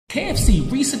KFC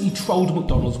recently trolled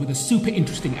McDonald's with a super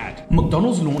interesting ad.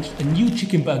 McDonald's launched a new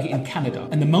chicken burger in Canada,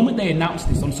 and the moment they announced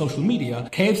this on social media,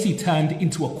 KFC turned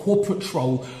into a corporate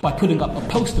troll by putting up a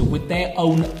poster with their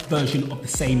own version of the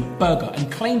same burger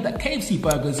and claimed that KFC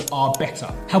burgers are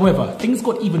better. However, things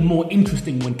got even more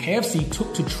interesting when KFC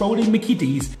took to trolling Mickey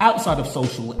D's outside of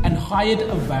social and hired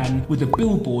a van with a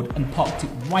billboard and parked it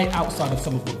right outside of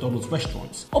some of McDonald's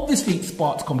restaurants. Obviously, it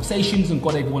sparked conversations and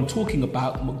got everyone talking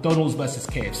about McDonald's versus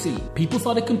KFC. People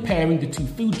started comparing the two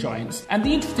food giants, and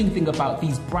the interesting thing about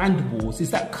these brand wars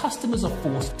is that customers are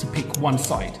forced to pick one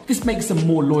side. This makes them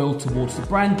more loyal towards the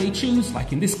brand they choose,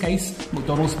 like in this case,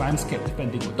 McDonald's fans kept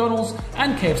defending McDonald's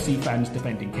and KFC fans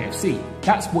defending KFC.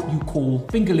 That's what you call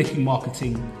finger-licking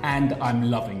marketing, and I'm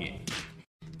loving it.